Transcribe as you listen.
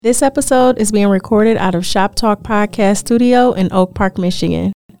This episode is being recorded out of Shop Talk Podcast Studio in Oak Park,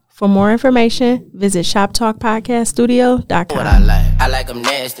 Michigan. For more information, visit shoptalkpodcaststudio.com. What I like them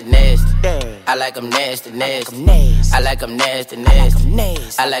nasty, nasty. I like them nasty, nasty. I like them nasty,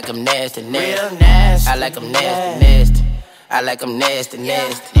 nasty. I like them nasty, nasty. I like them nasty, nasty. I like them nasty,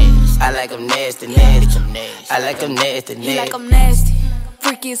 nasty. I like them nasty, nasty. I like them nasty, nasty. You like them nasty.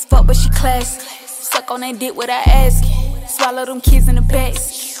 Freaky as fuck, but she classy. Suck on that dick without asking. Swallow them kids in the back.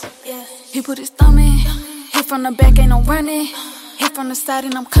 He put his thumb in. Hit from the back, ain't no running. Hit from the side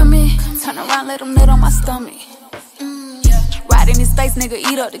and I'm coming. Turn around, let him nut on my stomach. Right in his face, nigga,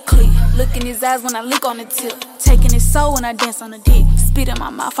 eat up the clip. Look in his eyes when I lick on the tip. Taking his soul when I dance on the dick. Spit in my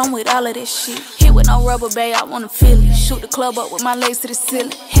mouth, I'm with all of that shit. Hit with no rubber, babe, I wanna feel it. Shoot the club up with my legs to the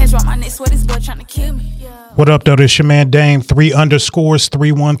ceiling. Hands round my neck, swear this boy tryna kill me. What up, though? This your man Dame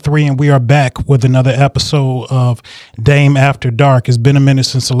 3_313, and we are back with another episode of Dame After Dark. It's been a minute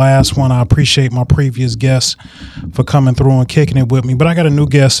since the last one. I appreciate my previous guests for coming through and kicking it with me, but I got a new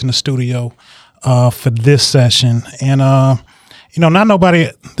guest in the studio for this session, and not nobody.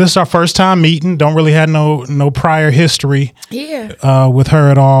 This is our first time meeting. Don't really have no prior history, with her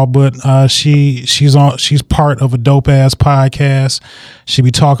at all. But she's part of a dope ass podcast. She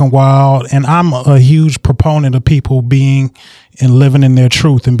be talking wild, and I'm a huge proponent of people being and living in their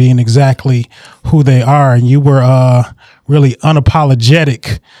truth and being exactly who they are. And you were really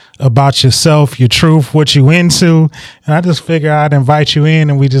unapologetic about yourself, your truth, what you into. And I just figured I'd invite you in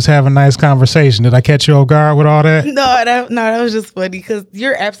and we just have a nice conversation. Did I catch you off guard with all that? No, that was just funny because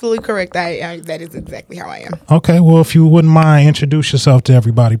you're absolutely correct. That is exactly how I am. Okay, well, if you wouldn't mind, introduce yourself to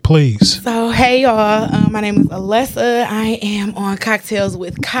everybody, please. So, hey, y'all. My name is Alessa. I am on Cocktails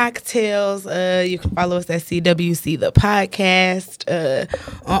with Cocktails. You can follow us at CWC The Podcast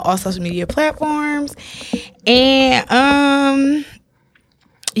on all social media platforms. And,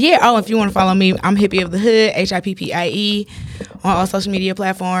 if you want to follow me, I'm Hippie of the Hood, HIPPIE, on all social media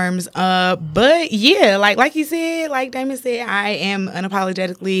platforms. But yeah, like you said, like Damon said, I am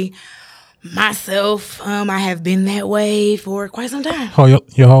unapologetically myself. I have been that way for quite some time. Oh,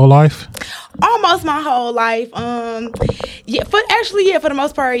 your whole life? Almost my whole life. For the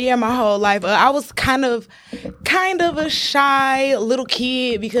most part, my whole life. I was kind of a shy little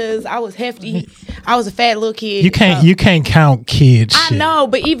kid because I was hefty. I was a fat little kid. You can't count kids. I know,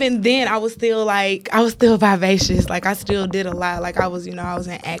 but even then, I was still vivacious. Like I still did a lot. Like I was in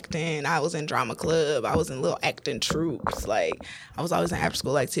acting. I was in drama club. I was in little acting troops. Like I was always in after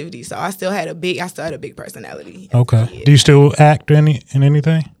school activities. So I still had a big personality. Okay. Do you still act in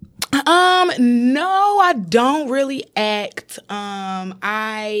anything? No, I don't really act.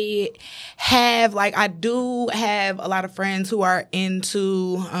 I do have a lot of friends who are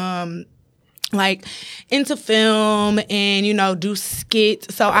into film and, do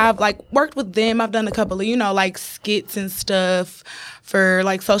skits. So I've worked with them. I've done a couple of, skits and stuff for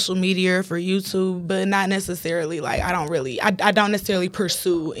social media, for YouTube, but not necessarily I don't necessarily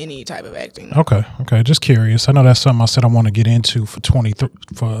pursue any type of acting. Okay. Just curious. I know that's something I said I want to get into for 23.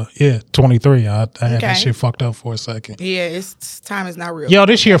 I had that shit fucked up for a second. Yeah, time is not real. Yo,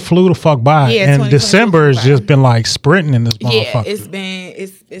 this year flew the fuck by, and December has just been sprinting in this motherfucker. Yeah,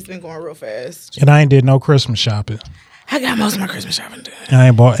 it's been going real fast. And I ain't did no Christmas shopping. I got most of my Christmas shopping done. I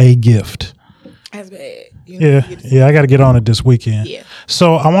ain't bought a gift. That's bad. I got to get on it this weekend. Yeah.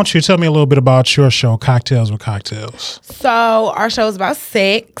 So I want you to tell me a little bit about your show, Cocktails with Cocktails. So our show is about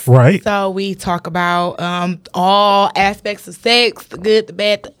sex. Right. So we talk about all aspects of sex, the good, the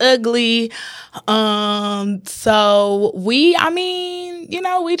bad, the ugly. So we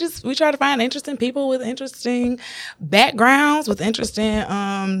try to find interesting people with interesting backgrounds, with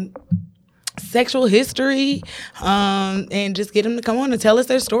interesting sexual history, and just get them to come on and tell us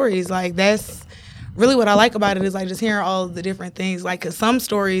their stories. That's really what I like about it, is just hearing all the different things. Because some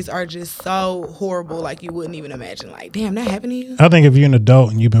stories are just so horrible, you wouldn't even imagine. Damn, that happened to you? I think if you're an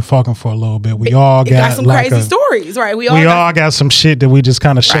adult and you've been fucking for a little bit, we all got some crazy stories, right? We all got some shit that we just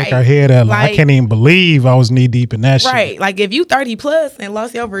kind of shake our head at. I can't even believe I was knee deep in that shit. Right. If you 30 plus and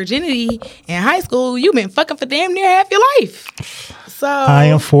lost your virginity in high school, you've been fucking for damn near half your life. So I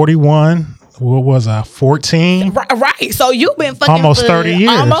am 41. What was I, 14? Right. So you've been fucking almost 30 years.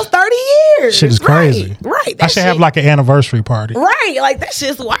 Almost 30 years. Shit is crazy. Right. I should have an anniversary party. Right. That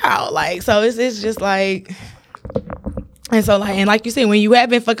shit's wild. So it's just and so and like you said, when you have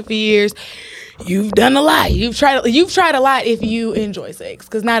been fucking for years, you've done a lot. You've tried a lot if you enjoy sex,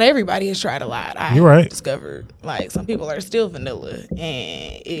 because not everybody has tried a lot. You're right. Discovered some people are still vanilla,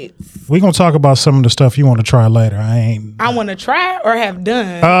 and we're gonna talk about some of the stuff you want to try later. I want to try or have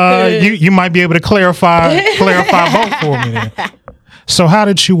done. You might be able to clarify both for me then. So how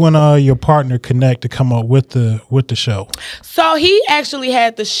did you and your partner connect to come up with the show? So he actually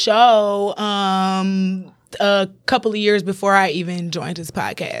had the show a couple of years before I even joined his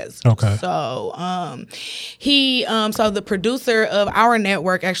podcast. Okay. So so the producer of our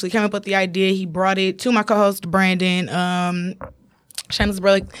network actually came up with the idea. He brought it to my co-host Brandon.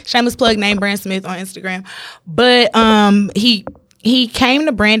 Shameless plug, name Brand Smith on Instagram. But he came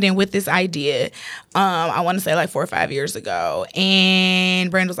to Brandon with this idea, I want to say like 4 or 5 years ago.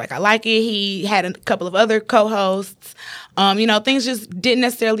 And Brandon was like, I like it. He had a couple of other co-hosts. Things just didn't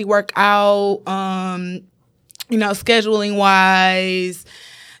necessarily work out, scheduling wise,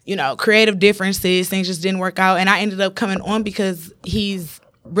 creative differences. Things just didn't work out. And I ended up coming on because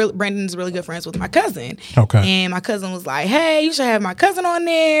Brandon's really good friends with my cousin. Okay. And my cousin was like, hey, you should have my cousin on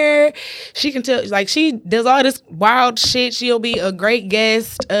there. She can tell, like, she does all this wild shit. She'll be a great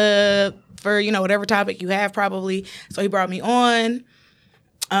guest for, whatever topic you have probably. So he brought me on.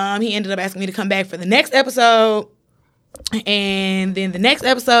 He ended up asking me to come back for the next episode. And then the next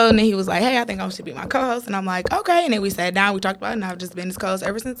episode, and then he was like, hey, I think I should be my co-host. And I'm like, okay. And then we sat down, we talked about it, and I've just been his co-host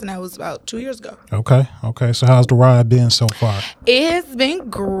ever since, and that was about 2 years ago. Okay. So how's the ride been so far? It has been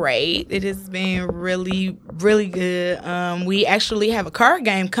great. It has been really, really good. We actually have a card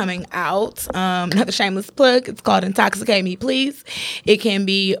game coming out. Another shameless plug. It's called Intoxicate Me, Please. It can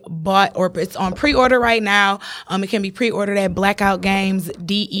be bought, or it's on pre-order right now. It can be pre-ordered at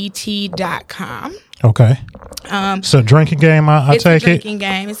blackoutgamesdet.com. Okay. So drinking game, I it's take a drinking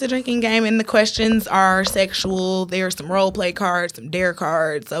game. It's a drinking game, and the questions are sexual. There's some role play cards, some dare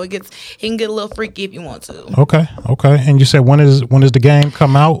cards, so it can get a little freaky if you want to. Okay. And you said when is the game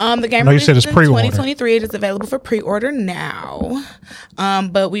come out? The game you said it's in pre-order. 2023. It is available for pre-order now,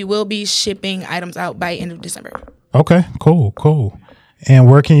 but we will be shipping items out by end of December. Okay. Cool. And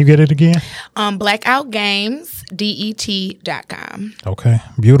where can you get it again? blackoutgamesdet.com. Okay,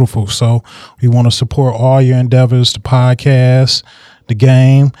 beautiful. So we want to support all your endeavors, the podcast, the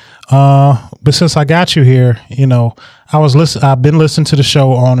game. But since I got you here, I've been listening to the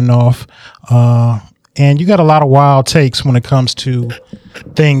show on and off, and you got a lot of wild takes when it comes to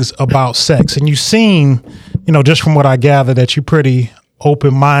things about sex. And you seem, just from what I gather, that you're pretty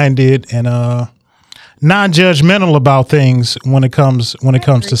open-minded and non-judgmental about things when it comes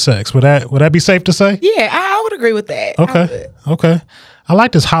to sex. Would that be safe to say? Yeah, I would agree with that. Okay. I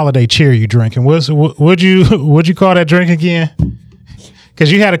like this holiday cheer you drinking. Would you call that drink again?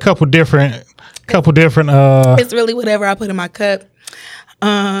 Because you had a couple different. It's really whatever I put in my cup.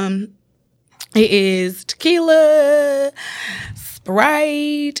 It is tequila,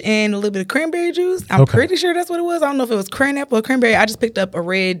 Sprite, and a little bit of cranberry juice. I'm pretty sure that's what it was. I don't know if it was cranapple or cranberry. I just picked up a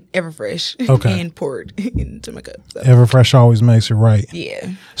red Everfresh and poured into my cup. So. Everfresh always makes it right.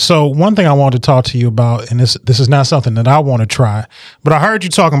 Yeah. So one thing I wanted to talk to you about, and this is not something that I want to try, but I heard you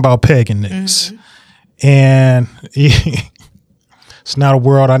talking about pegging niggas. Mm-hmm. And it's not a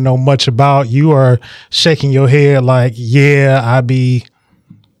world I know much about. You are shaking your head like, yeah, I be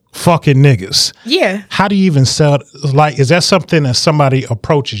fucking niggas. Yeah. How do you even sell? Like, is that something that somebody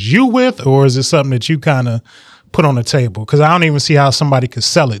approaches you with, or is it something that you kind of put on the table? Because I don't even see how somebody could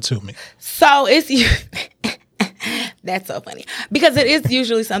sell it to me. So it's that's so funny because it is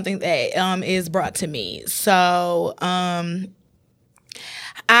usually something that is brought to me. So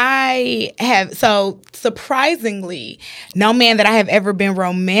surprisingly, no man that I have ever been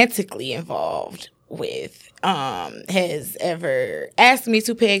romantically involved with has ever asked me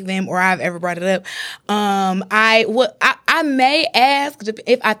to peg them, or I've ever brought it up. I may ask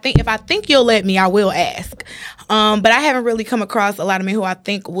if I think you'll let me, I will ask. But I haven't really come across a lot of men who I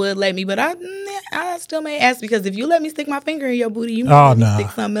think would let me. But I still may ask, because if you let me stick my finger in your booty, you may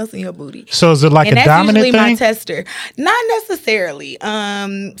stick something else in your booty. So is it like a dominant thing? And that's usually my tester. Not necessarily.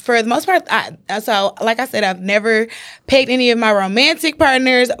 For the most part, so like I said, I've never pegged any of my romantic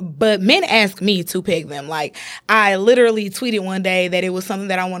partners, but men ask me to peg them. Like, I literally tweeted one day that it was something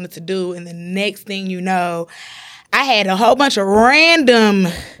that I wanted to do, and the next thing you know, I had a whole bunch of random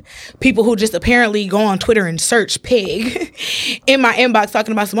people who just apparently go on Twitter and search peg in my inbox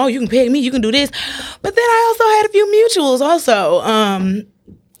talking about you can peg me, you can do this. But then I also had a few mutuals also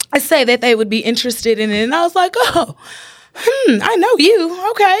I say that they would be interested in it, and I was like, I know you.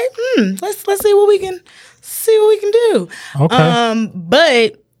 Okay. Let's see what we can do. Okay.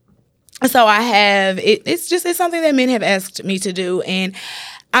 But so I have it's something that men have asked me to do, and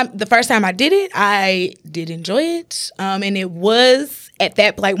the first time I did it, I did enjoy it. And it was at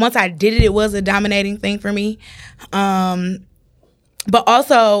that, like, once I did it, it was a dominating thing for me. But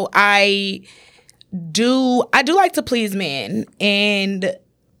also I do like to please men, and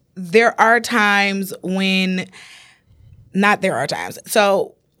there are times when not there are times.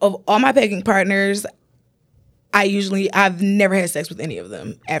 So of all my pegging partners, I've never had sex with any of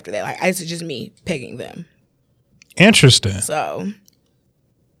them after that. Like, it's just me pegging them. Interesting. So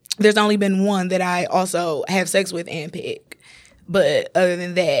there's only been one that I also have sex with and peg. But other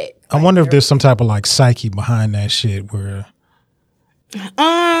than that, I wonder if there's some type of like psyche behind that shit where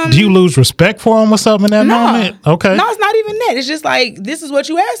do you lose respect for him or something in that moment? Okay. No, it's not even that. It's just like, this is what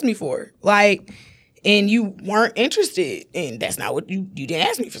you asked me for. Like, and you weren't interested, and that's not what you didn't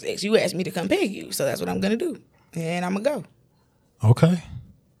ask me for sex. You asked me to come peg you, so that's what I'm gonna do. And I'm gonna go. Okay.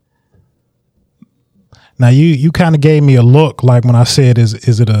 Now you kind of gave me a look like when I said is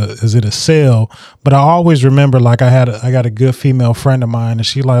it a sale, but I always remember like I got a good female friend of mine, and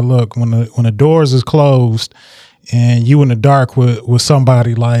she like, look, when the doors is closed and you in the dark with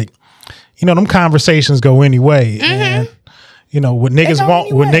somebody, like, you know, them conversations go anyway. And you know what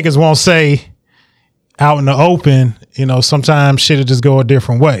niggas won't say out in the open, you know, sometimes shit'll just go a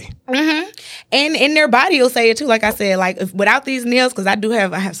different way. And in their body will say it too. Like I said, like, without these nails, because I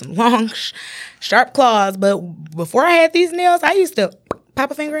have some long, sharp claws. But before I had these nails, I used to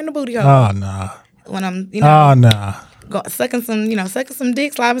pop a finger in the booty hole. Oh nah. When I'm, sucking some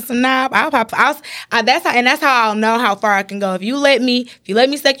dick, slobbing some knob. That's how I'll know how far I can go. If you let me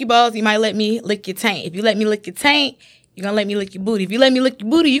suck your balls, you might let me lick your taint. If you let me lick your taint, you're gonna let me lick your booty. If you let me lick your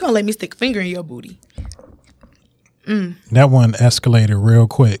booty, you're gonna let me stick a finger in your booty. That one escalated real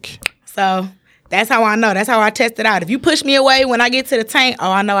quick. So that's how I know. That's how I test it out. If you push me away when I get to the taint,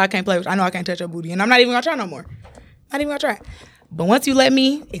 I know I can't play with you. I know I can't touch your booty. And I'm not even gonna try no more. Not even gonna try. But once you let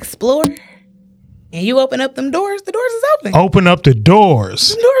me explore and you open up them doors, the doors is open. Open up the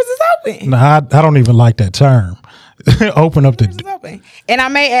doors. The doors is open. No, I don't even like that term. Open up the doors is open. And I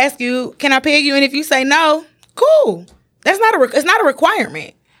may ask you, can I peg you? And if you say no, cool. That's not it's not a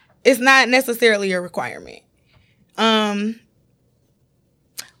requirement. It's not necessarily a requirement.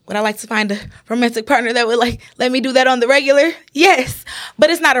 Would I like to find a romantic partner that would like let me do that on the regular? Yes, but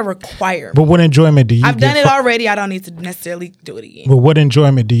it's not a requirement. But what enjoyment do you? I've done it already. I don't need to necessarily do it again. But what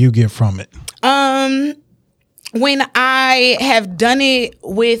enjoyment do you get from it? When I have done it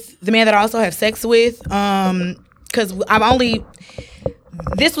with the man that I also have sex with, because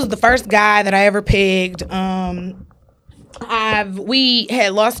this was the first guy that I ever pegged. We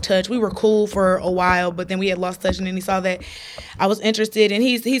had lost touch. We were cool for a while, but then we had lost touch, and then he saw that I was interested, and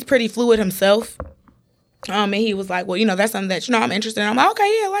he's pretty fluid himself. And he was like, well, you know, that's something that, you know, I'm interested in. I'm like,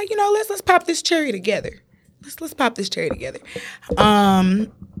 okay, yeah, like, you know, let's pop this cherry together. Let's pop this cherry together.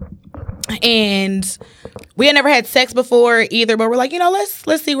 And we had never had sex before either, but we're like, you know,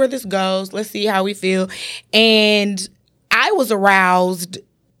 let's see where this goes. Let's see how we feel. And I was aroused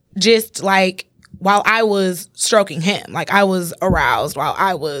just like while I was stroking him. Like, I was aroused while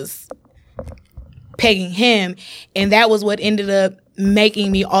I was pegging him. And that was what ended up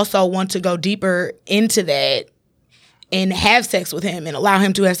making me also want to go deeper into that and have sex with him and allow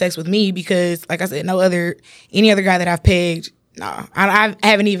him to have sex with me, because, like I said, any other guy that I've pegged, no, I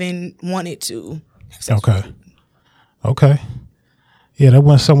haven't even wanted to have sex with him. Okay. Yeah, that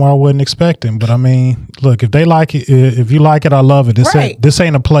wasn't somewhere I wasn't expecting. But I mean, look, if they like it, if you like it, I love it. This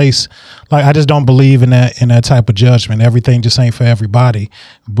ain't a place, like, I just don't believe in that type of judgment. Everything just ain't for everybody.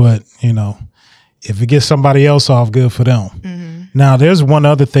 But, you know, if it gets somebody else off, good for them. Mm-hmm. Now, there's one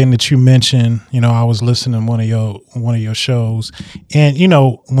other thing that you mentioned. You know, I was listening to one of your shows, and you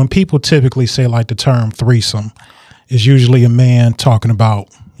know, when people typically say like the term threesome, is usually a man talking about,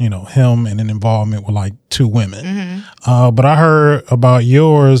 you know, him and an involvement with like two women. Mm-hmm. But I heard about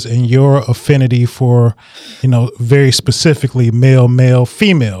yours and your affinity for, you know, very specifically male,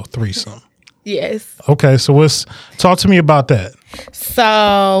 female threesome. Yes. Okay, so talk to me about that.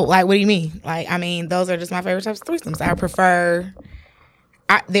 So, like, what do you mean? Like, I mean, those are just my favorite types of threesomes. I prefer,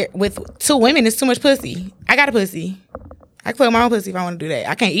 with two women, it's too much pussy. I got a pussy. I can play with my own pussy if I want to do that.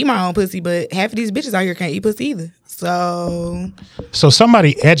 I can't eat my own pussy, but half of these bitches out here can't eat pussy either. So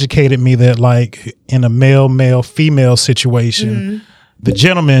somebody educated me that, like, in a male, female situation, mm-hmm. the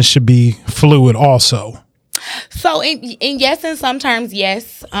gentleman should be fluid also. So, in yes, and sometimes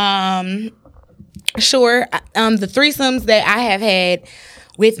yes. Sure. The threesomes that I have had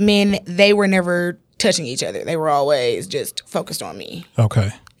with men, they were never touching each other. They were always just focused on me.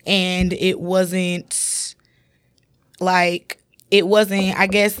 Okay. And it wasn't, I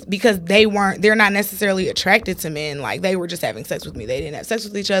guess, because they're not necessarily attracted to men. Like, they were just having sex with me. They didn't have sex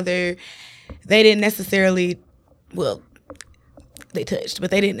with each other. They didn't necessarily, well, they touched,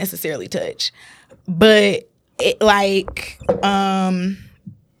 but they didn't necessarily touch. But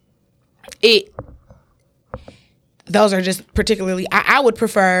those are just particularly, I would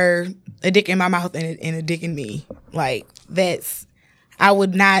prefer a dick in my mouth and a dick in me. Like, I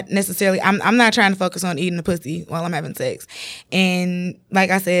would not necessarily, I'm not trying to focus on eating the pussy while I'm having sex. And like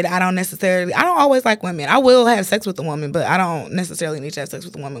I said, I don't always like women. I will have sex with a woman, but I don't necessarily need to have sex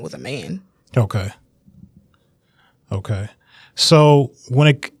with a woman with a man. Okay. So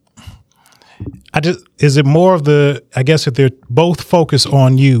is it more of I guess if they're both focused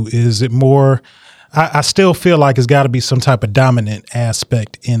on you, is it more, I still feel like it's got to be some type of dominant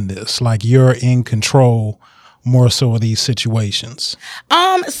aspect in this, like you're in control more so of these situations?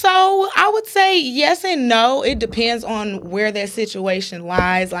 So I would say yes and no. It depends on where that situation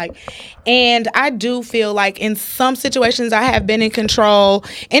lies. And I do feel like in some situations I have been in control,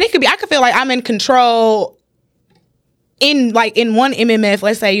 and I could feel like I'm in control in one MMF.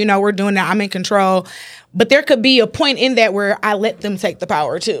 Let's say, we're doing that, I'm in control, but there could be a point in that where I let them take the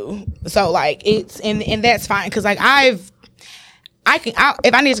power too. So and that's fine. Cause if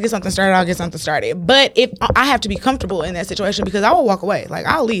I need to get something started, I'll get something started. But if I have to be comfortable in that situation, because I will walk away.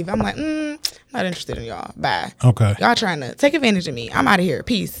 I'll leave. I'm like, I'm not interested in y'all. Bye. Okay. Y'all trying to take advantage of me. I'm out of here.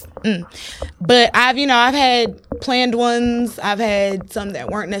 Peace. But I've had planned ones. I've had some that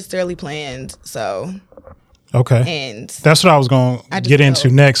weren't necessarily planned. So. Okay. And that's what I was going to get into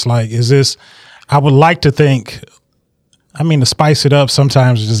next. Is this, I would like to think, to spice it up,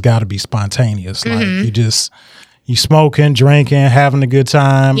 sometimes it just got to be spontaneous. Mm-hmm. You smoking, drinking, having a good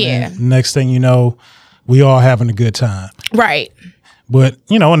time. Yeah. And next thing you know, we all having a good time. Right. But,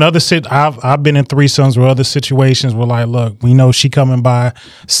 in I've been in threesomes where other situations were like, look, we know she coming by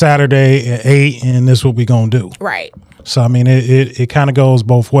Saturday at 8 and this is what we going to do. Right. So, it kind of goes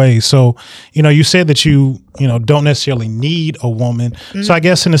both ways. So, you said that you don't necessarily need a woman. Mm-hmm. So I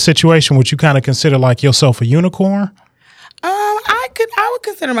guess in a situation, would you kind of consider yourself a unicorn? I would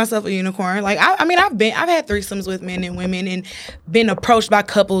consider myself a unicorn. I've had threesomes with men and women and been approached by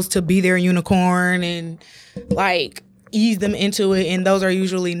couples to be their unicorn and ease them into it. And those are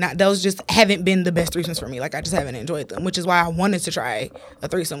usually those just haven't been the best threesomes for me. I just haven't enjoyed them, which is why I wanted to try a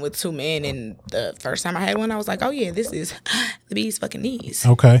threesome with two men. And the first time I had one, I was like, oh yeah, this is the bee's fucking knees.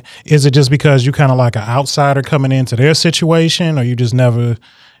 Okay. Is it just because you kind of like an outsider coming into their situation, or you just never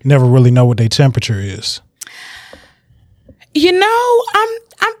really know what their temperature is? I'm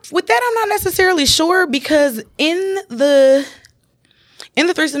with that, I'm not necessarily sure, because in the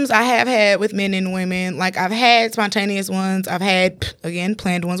threesomes I have had with men and women, I've had spontaneous ones. I've had, again,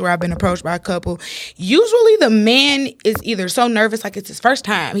 planned ones where I've been approached by a couple. Usually the man is either so nervous, it's his first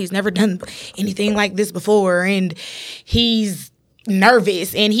time. He's never done anything like this before, and he's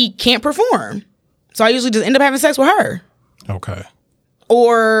nervous and he can't perform. So I usually just end up having sex with her. Okay.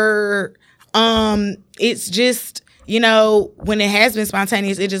 Or it's just, when it has been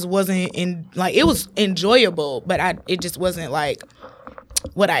spontaneous, it just wasn't it was enjoyable, but it just wasn't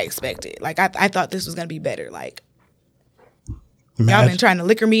what I expected. I thought this was gonna be better. Y'all been trying to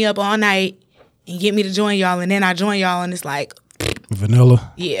liquor me up all night and get me to join y'all, and then I join y'all and it's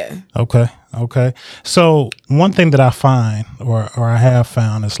vanilla. Yeah. Okay. So one thing that I find or I have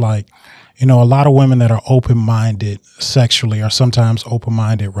found is a lot of women that are open-minded sexually are sometimes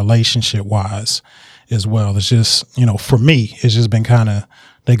open-minded relationship-wise as well. It's just, for me, it's just been kind of,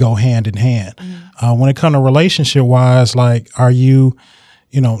 they go hand in hand. Mm-hmm. When it comes to relationship-wise, are you,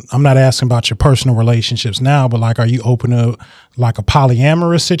 I'm not asking about your personal relationships now, but are you open to a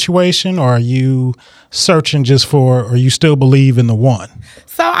polyamorous situation, or are you searching or you still believe in the one?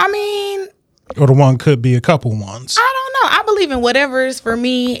 So, or the one could be a couple ones. I don't know. I believe in whatever is for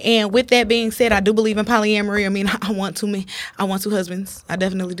me. And with that being said, I do believe in polyamory. I want two husbands. I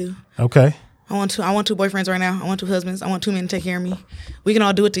definitely do. Okay. I want two boyfriends right now. I want two husbands. I want two men to take care of me. We can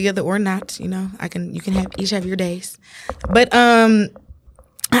all do it together or not. You can each have your days. But I'm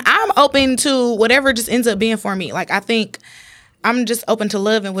open to whatever just ends up being for me. I think I'm just open to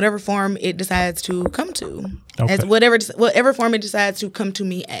love in whatever form it decides to come to. Okay. As whatever form it decides to come to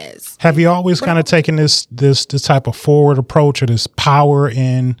me as. Have you always kind of taken this type of forward approach, or this power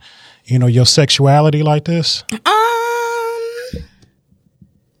in, your sexuality like this?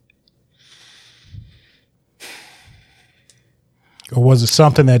 Or was it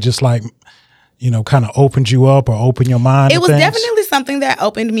something that just kind of opened you up or opened your mind? It was definitely something that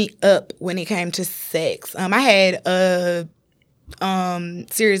opened me up when it came to sex. I had a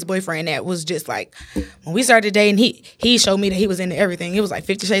serious boyfriend that was just when we started dating, he showed me that he was into everything. It was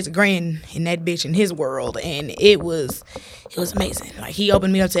 50 Shades of Grey in that bitch, in his world, and it was amazing. He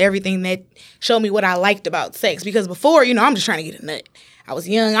opened me up to everything that showed me what I liked about sex, because before, I'm just trying to get a nut. I was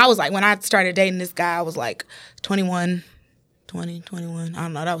young. I was when I started dating this guy, I was 21. I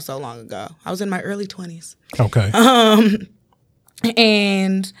don't know. That was so long ago. I was in my early 20s. Okay.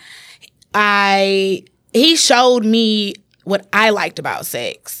 And he showed me what I liked about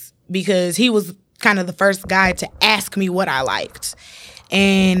sex because he was kind of the first guy to ask me what I liked.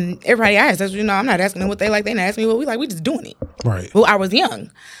 And everybody asks, I'm not asking them what they like. They not asking me what we like. We just doing it. Right. Well, I was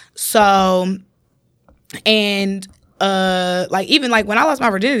young. So, and even when I lost my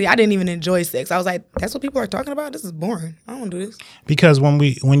virginity, I didn't even enjoy sex. I was like, that's what people are talking about? This is boring. I don't want to do this. Because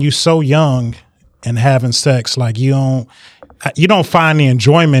when you're so young and having sex, like you don't find the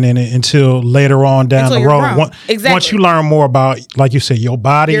enjoyment in it until later on down the road. Exactly. Once you learn more about, like you said, your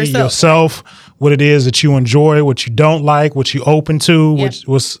body, yourself, what it is that you enjoy, what you don't like, what you open to, which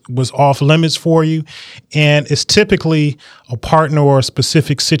was off limits for you. And it's typically a partner or a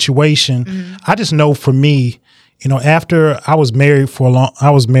specific situation. Mm-hmm. I just know for me, after I was married I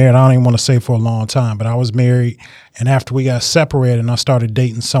don't even want to say for a long time, but I was married. And after we got separated and I started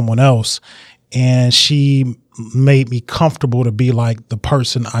dating someone else, and she made me comfortable to be like the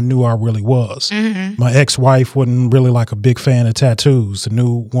person I knew I really was. Mm-hmm. My ex-wife wasn't really like a big fan of tattoos. The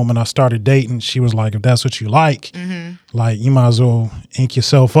new woman I started dating, she was like, if that's what you like, like you might as well ink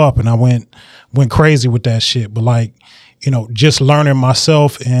yourself up. And I went crazy with that shit. But like, just learning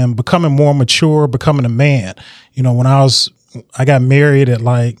myself and becoming more mature, becoming a man. When I got married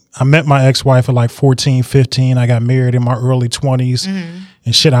I met my ex-wife at like 14, 15. I got married in my early 20s. Mm-hmm.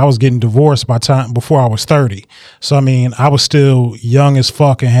 And shit, I was getting divorced before I was 30. So, I was still young as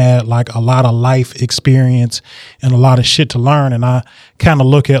fuck and had like a lot of life experience and a lot of shit to learn. And I kind of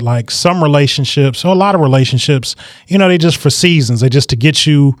look at like some relationships, or a lot of relationships, they just for seasons. They just to get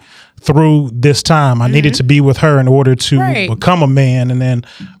you through this time. I needed to be with her in order to become a man. And then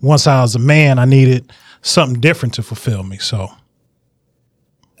once I was a man, I needed something different to fulfill me. So.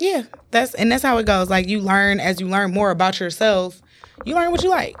 Yeah, that's how it goes. Like as you learn more about yourself, you learn what you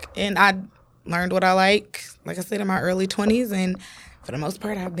like. And I learned what I like I said, in my early 20s. And for the most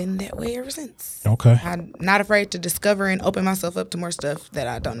part, I've been that way ever since. Okay. I'm not afraid to discover and open myself up to more stuff that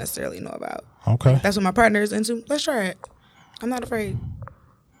I don't necessarily know about. Okay. That's what my partner is into. Let's try it. I'm not afraid.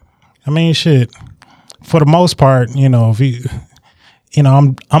 Shit. For the most part, if you...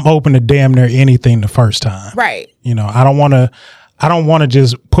 I'm open to damn near anything the first time. Right. I don't want to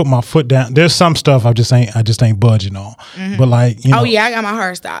just put my foot down. There's some stuff I just ain't budging on. Mm-hmm. But like, oh yeah, I got my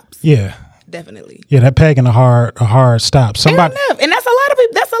hard stops. Yeah. Definitely. Yeah, that pegging a hard stop. Somebody, and that's a lot of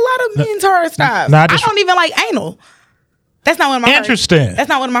people. That's a lot of men's hard stops. I don't even like anal. That's not one of my interesting. That's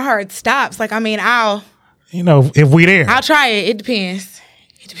not one of my hard stops. Like, I'll. If we there, I'll try it. It depends.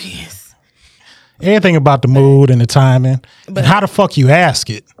 Everything about the mood and the timing, and how the fuck you ask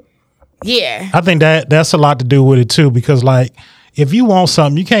it. Yeah. I think that's a lot to do with it too, because like, if you want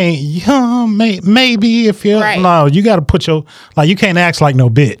something, you can't, maybe if you're, no, you got to put you can't act like no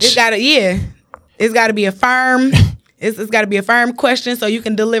bitch. It's got to be a firm, it's got to be a firm question so you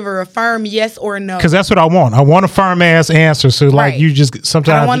can deliver a firm yes or no. Because that's what I want. I want a firm ass answer. So like you just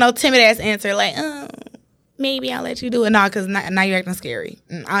sometimes. I don't want no timid ass answer like, maybe I'll let you do it. No, because now you're acting scary.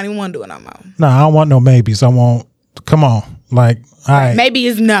 I don't even want to do it no more. No, I don't want no maybes. I want, come on. Like, all right. Maybe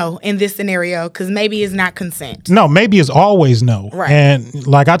is no in this scenario because maybe is not consent. No, maybe is always no. Right. And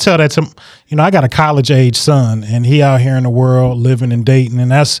like I tell that to, I got a college age son and he out here in the world living and dating.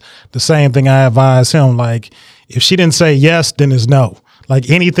 And that's the same thing I advise him. Like, if she didn't say yes, then it's no. Like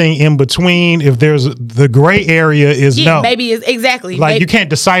anything in between, if there's the gray area is no. Maybe is exactly. Like maybe. You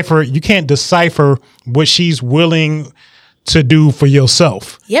can't decipher what she's willing to do for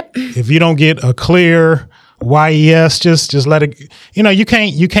yourself. Yep. If you don't get a clear yes, just let it. You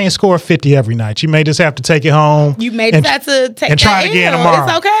can't score 50 every night. You may just have to take it home. You may just have to take and try it again tomorrow.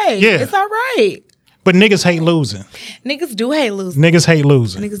 It's okay. Yeah, it's all right. But niggas hate losing. Niggas do hate losing. Niggas hate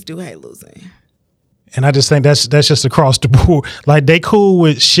losing. Niggas do hate losing. And I just think that's just across the board. Like they cool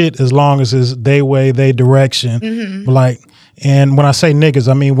with shit as long as it's they way, they direction. Mm-hmm. Like, and when I say niggas,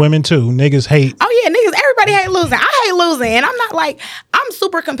 I mean women too. Niggas hate. Oh yeah, niggas. Everybody hate losing. I hate losing, and I'm not like I'm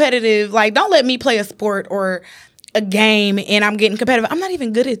super competitive. Like, don't let me play a sport or a game and I'm getting competitive. I'm not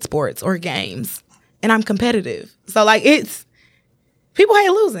even good at sports or games, and I'm competitive. So like it's. People hate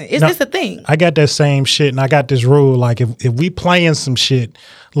losing. It's just a thing. I got that same shit, and I got this rule. Like, if we playing some shit,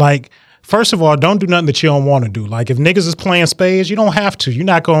 like, first of all, don't do nothing that you don't want to do. Like, if niggas is playing spades, you don't have to. You're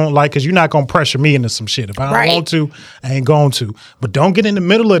not going to, like, because you're not going to pressure me into some shit. If I don't want to, I ain't going to. But don't get in the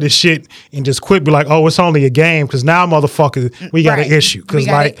middle of this shit and just quit. Be like, oh, it's only a game, because now, motherfucker, we got an issue. Because,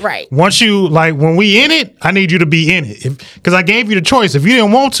 like, once you, like, when we in it, I need you to be in it. Because I gave you the choice. If you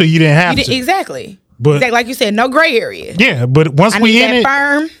didn't want to, you didn't have to. Exactly. But like you said, no gray area. Yeah, but once we in it,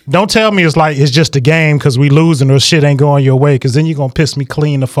 firm. Don't tell me it's like it's just a game because we losing or shit ain't going your way, because then you're going to piss me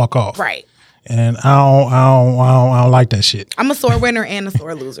clean the fuck off. Right. And I don't like that shit. I'm a sore winner and a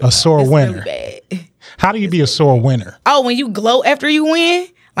sore loser. A sore It's winner. Really bad. How do you be a sore winner? Oh, when you gloat after you win,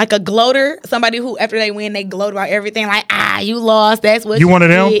 like a gloater, somebody who after they win, they gloat about everything. Like, you lost. That's what You one of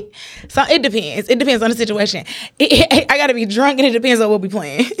them? did. So it depends. It depends on the situation. I got to be drunk, and it depends on what we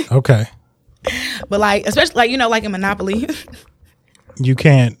playing. Okay. But like, especially like like in Monopoly. You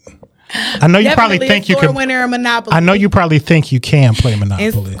can't. I know you probably think you can. Winner in Monopoly. I know you probably think you can play And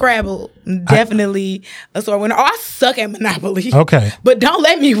Monopoly. Scrabble, definitely a sore winner. Oh, I suck at Monopoly. Okay. But don't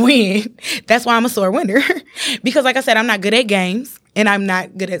let me win. That's why I'm a sore winner. Because like I said, I'm not good at games and I'm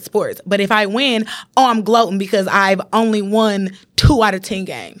not good at sports. But if I win, I'm gloating because I've only won 2 out of 10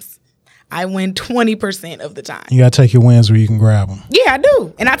 games. I win 20% of the time. You gotta take your wins where you can grab them. Yeah, I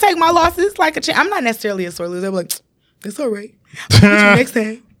do. And I take my losses like a I'm not necessarily a sore loser. I'm like, it's all right. I'll get you next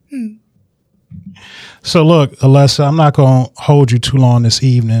time. So look, Alessa, I'm not going to hold you too long this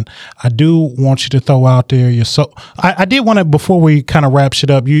evening. I do want you to throw out there your I did want to, before we kind of wrap shit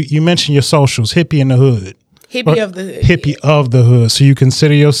up, you mentioned your socials, Hippie in the Hood. Hippie of the Hood. Hippie of the Hood. So you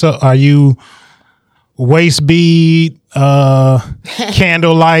consider yourself, are you waist bead,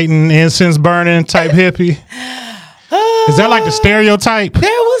 candle lighting, incense burning type hippie? Is that like the stereotype? That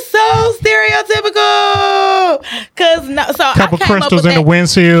was so stereotypical. Couple crystals in the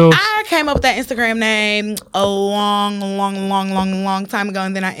windshield. I came up with that Instagram name a long time ago,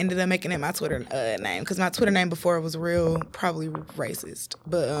 and then I ended up making it my Twitter name because my Twitter name before was probably racist,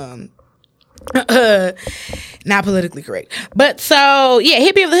 but not politically correct. But so yeah,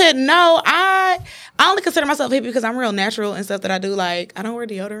 hippie of the hood. No, I only consider myself hippie because I'm real natural and stuff that I do. Like I don't wear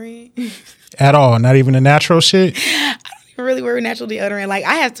deodorant At all, not even the natural shit. Really wear natural deodorant. Like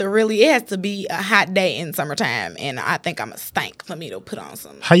it has to be a hot day in summertime, and I think I'm a stank for me to put on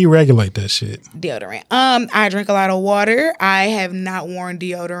some How you regulate that shit? deodorant. I drink a lot of water. I have not worn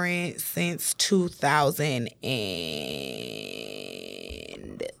deodorant since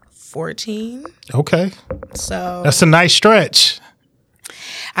 2014. Okay, So that's a nice stretch.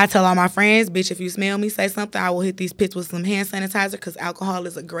 I tell all my friends, bitch, if you smell me, say something. I will hit these pits with some hand sanitizer because alcohol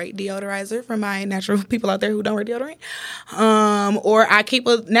is a great deodorizer for my natural people out there who don't wear deodorant. Or I keep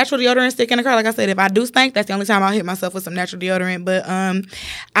a natural deodorant stick in the car. Like I said, if I do stink, that's the only time I'll hit myself with some natural deodorant. But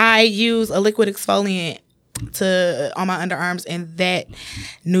I use a liquid exfoliant on my underarms, and that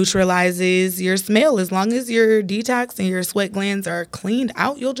neutralizes your smell. As long as your detox and your sweat glands are cleaned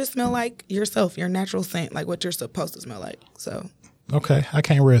out, you'll just smell like yourself, your natural scent, like what you're supposed to smell like. So... Okay, I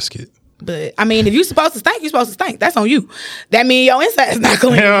can't risk it. But I mean, if you're supposed to stink, you're supposed to stink. That's on you. That means your inside's not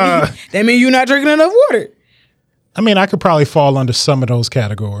clean. Yeah. That means you're not drinking enough water. I mean, I could probably fall under some of those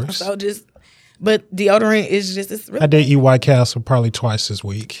categories. So but deodorant is it's really, I did eat White Castle probably twice this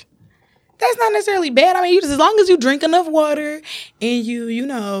week. that's not necessarily bad. I mean, as long as you drink enough water and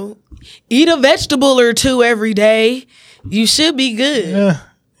you eat a vegetable or 2 every day, you should be good.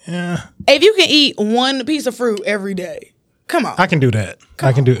 Yeah. If you can eat 1 piece of fruit every day, come on. I can do that.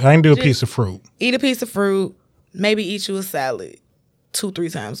 I can do a piece of fruit. Eat a piece of fruit. Maybe eat you a salad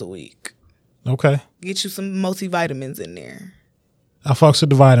 2-3 times a week. Okay. Get you some multivitamins in there. I fucks with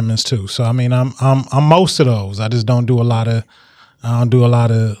the vitamins too. So I mean, I'm most of those. I just don't do a lot of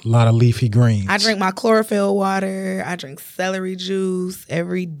leafy greens. I drink my chlorophyll water. I drink celery juice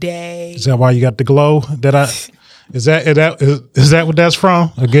every day. Is that why you got the glow? Is that what that's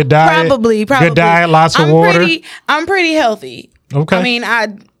from? A good diet? Probably. Good diet, lots of water. I'm pretty healthy. Okay. I mean,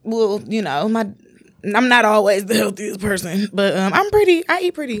 I'm not always the healthiest person, but I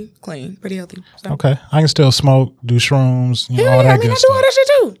eat pretty clean, pretty healthy. So. Okay. I can still smoke, do shrooms, all that I good do all stuff. that shit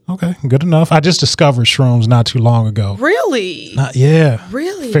too. Okay, good enough. I just discovered shrooms not too long ago. Really? Yeah.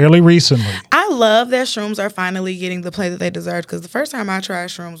 Really? Fairly recently. I love that shrooms are finally getting the play that they deserve, because the first time I tried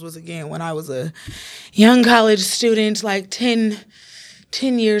shrooms was, again, when I was a young college student, like 10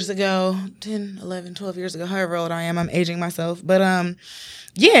 years ago, 10, 11, 12 years ago, however old I am. I'm aging myself. But,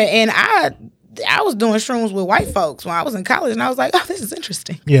 yeah, and I was doing shrooms with white folks when I was in college, and I was like, oh, this is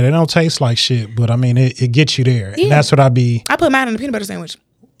interesting. Yeah, they don't taste like shit, but I mean, it gets you there. Yeah. And that's what I put mine in a peanut butter sandwich.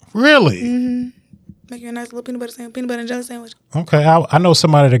 Really? Mm-hmm. Make you a nice little peanut butter and jelly sandwich. Okay, I know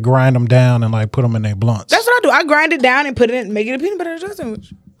somebody that grind them down and like put them in their blunts. That's what I do. I grind it down and put it in, make it a peanut butter and jelly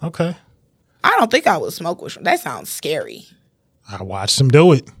sandwich. Okay. I don't think I would smoke with shrooms. That sounds scary. I watched them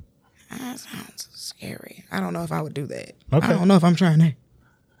do it. That sounds scary. I don't know if I would do that. Okay. I don't know if I'm trying that.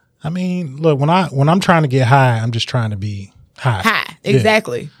 I mean, look, when I'm trying to get high, I'm just trying to be high. High,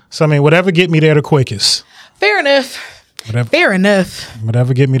 exactly. Yeah. So I mean, whatever get me there the quickest. Fair enough. Fair enough.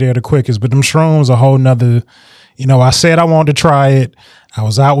 Whatever get me there the quickest. But them shrooms a whole nother. I said I wanted to try it. I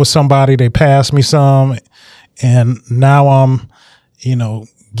was out with somebody. They passed me some, and now I'm,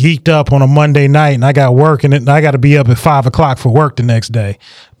 geeked up on a Monday night and I got work and I got to be up at 5 o'clock for work the next day.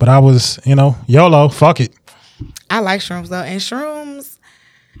 But I was, YOLO, fuck it. I like shrooms though. And shrooms,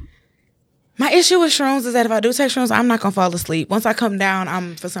 my issue with shrooms is that if I do take shrooms, I'm not going to fall asleep. Once I come down,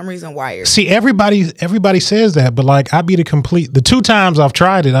 I'm for some reason wired. See, everybody says that, but like the 2 times I've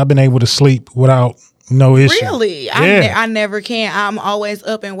tried it, I've been able to sleep without no issue. Really? Yeah. I never can. I'm always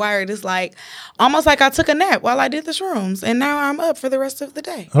up and wired. It's like almost like I took a nap while I did the shrooms and now I'm up for the rest of the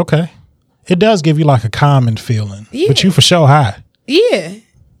day. Okay. It does give you like a calming feeling. Yeah. But you for sure high. Yeah.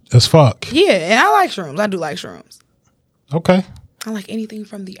 As fuck. Yeah. And I like shrooms. I do like shrooms. Okay. I like anything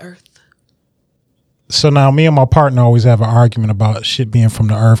from the earth. So now me and my partner always have an argument about shit being from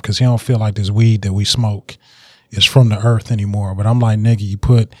the earth because he don't feel like this weed that we smoke is from the earth anymore. But I'm like, nigga, you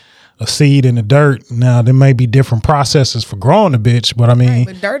put a seed in the dirt. Now, there may be different processes for growing the bitch, but I mean, right,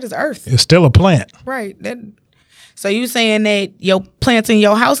 but dirt is earth. It's still a plant. Right. So you saying that your plants in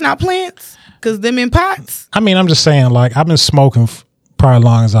your house not plants? Because them in pots? I mean, I'm just saying, like, I've been smoking probably as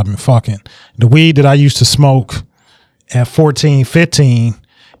long as I've been fucking. The weed that I used to smoke at 14, 15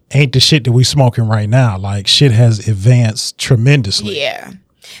 ain't the shit that we smoking right now. Like, shit has advanced tremendously. Yeah.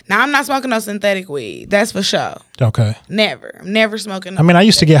 Now, I'm not smoking no synthetic weed. That's for sure. Okay. Never. I'm never smoking. I mean, I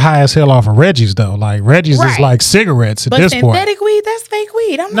used to get high as hell off of Reggie's though. Like Reggie's is like cigarettes at this point. But synthetic weed, that's fake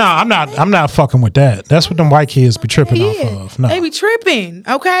weed. I'm not fucking with that. That's what them white kids be tripping off of. No. They be tripping,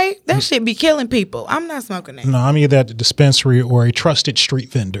 okay? That shit be killing people. I'm not smoking that. No, I'm either at the dispensary or a trusted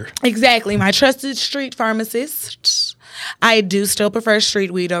street vendor. Exactly. My trusted street pharmacist. I do still prefer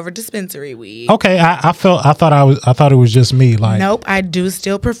street weed over dispensary weed. Okay, I thought it was just me. Like, nope, I do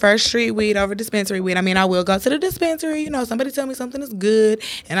still prefer street weed over dispensary weed. I mean, I will go to the dispensary. Somebody tell me something is good,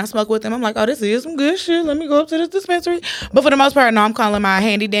 and I smoke with them. I'm like, oh, this is some good shit. Let me go up to this dispensary. But for the most part, no, I'm calling my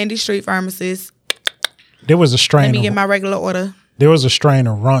handy dandy street pharmacist. There was a strain. Let me get my regular order. There was a strain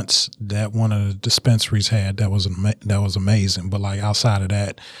of runts that one of the dispensaries had that was amazing. But like outside of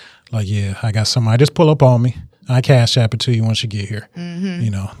that, like yeah, I got somebody just pull up on me. I cash app it to you once you get here.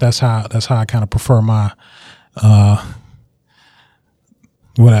 Mm-hmm. That's how I kind of prefer my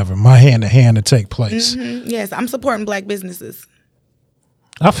my hand to hand to take place. Mm-hmm. Yes, I'm supporting black businesses.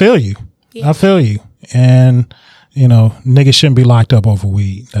 I feel you. Yeah. I feel you. And niggas shouldn't be locked up over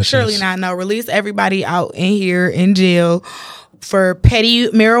weed. That's surely not. No, release everybody out in here in jail for petty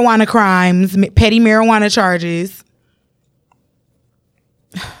marijuana crimes, petty marijuana charges.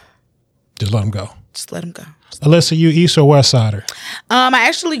 Just let them go. Just let them go. Alyssa, you East or West Sider? I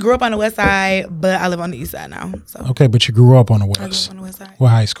actually grew up on the West Side, but I live on the East Side now. So. Okay, but you grew up on the West. I grew up on the West Side. What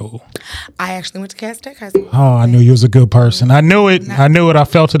high school? I actually went to Cass Tech High School. Oh, I knew you was a good person. I knew it. I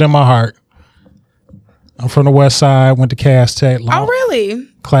felt it in my heart. I'm from the West Side. Went to Cass Tech. Oh, really?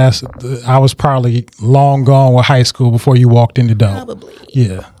 Class. I was probably long gone with high school before you walked in the door. Probably.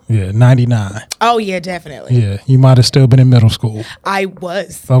 Yeah. 99. Oh, yeah, definitely. Yeah, you might have still been in middle school. I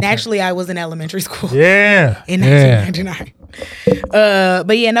was. Okay. Actually, I was in elementary school. Yeah. In 1999.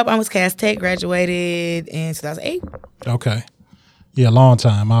 But yeah, nope, I was Cass Tech, graduated in 2008. Okay. Yeah, long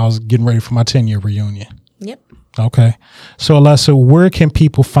time. I was getting ready for my 10-year reunion. Yep. Okay. So, Alyssa, where can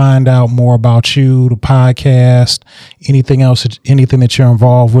people find out more about you, the podcast, anything else, anything that you're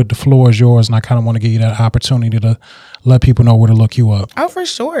involved with? The floor is yours, and I kind of want to give you that opportunity to let people know where to look you up. Oh, for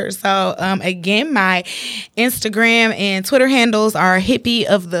sure. So, again, my Instagram and Twitter handles are Hippie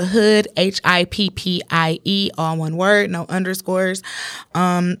of the Hood, HIPPIE, all one word, no underscores.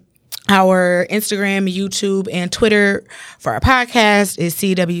 Our Instagram, YouTube, and Twitter for our podcast is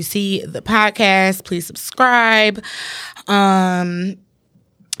CWC the Podcast. Please subscribe. Our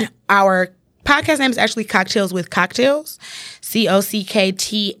podcast name is actually Cocktails with Cocktails.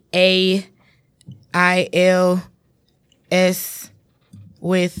 COCKTAILS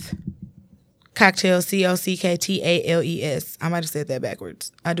with Cocktails. COCKTALES. I might have said that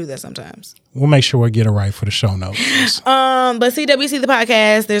backwards. I do that sometimes. We'll make sure we get it right for the show notes. But CWC the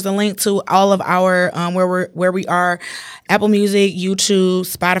Podcast, there's a link to all of our where we are, Apple Music, YouTube,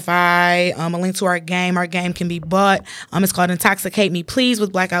 Spotify, a link to our game. Our game can be bought. It's called Intoxicate Me Please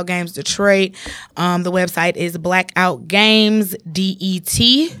with Blackout Games Detroit. The website is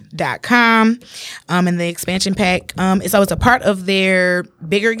blackoutgamesdet.com. And the expansion pack, so it's a part of their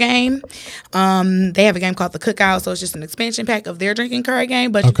bigger game. They have a game called The Cookout, so it's just an expansion pack of their drinking card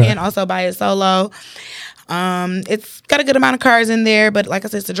game, but you can also buy it solo. It's got a good amount of cards in there, but like I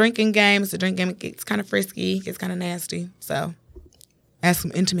said, it's a drinking game. It's a drink game. It gets kind of frisky. It gets kind of nasty. So ask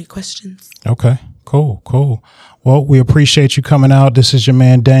some intimate questions. Okay. Cool. Well, we appreciate you coming out. This is your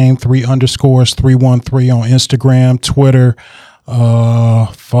man Dame, 3_313 on Instagram, Twitter,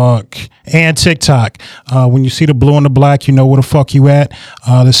 and TikTok. When you see the blue and the black, you know where the fuck you at.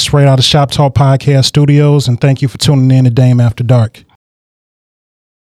 This is straight out of Shop Talk Podcast Studios, and thank you for tuning in to Dame After Dark.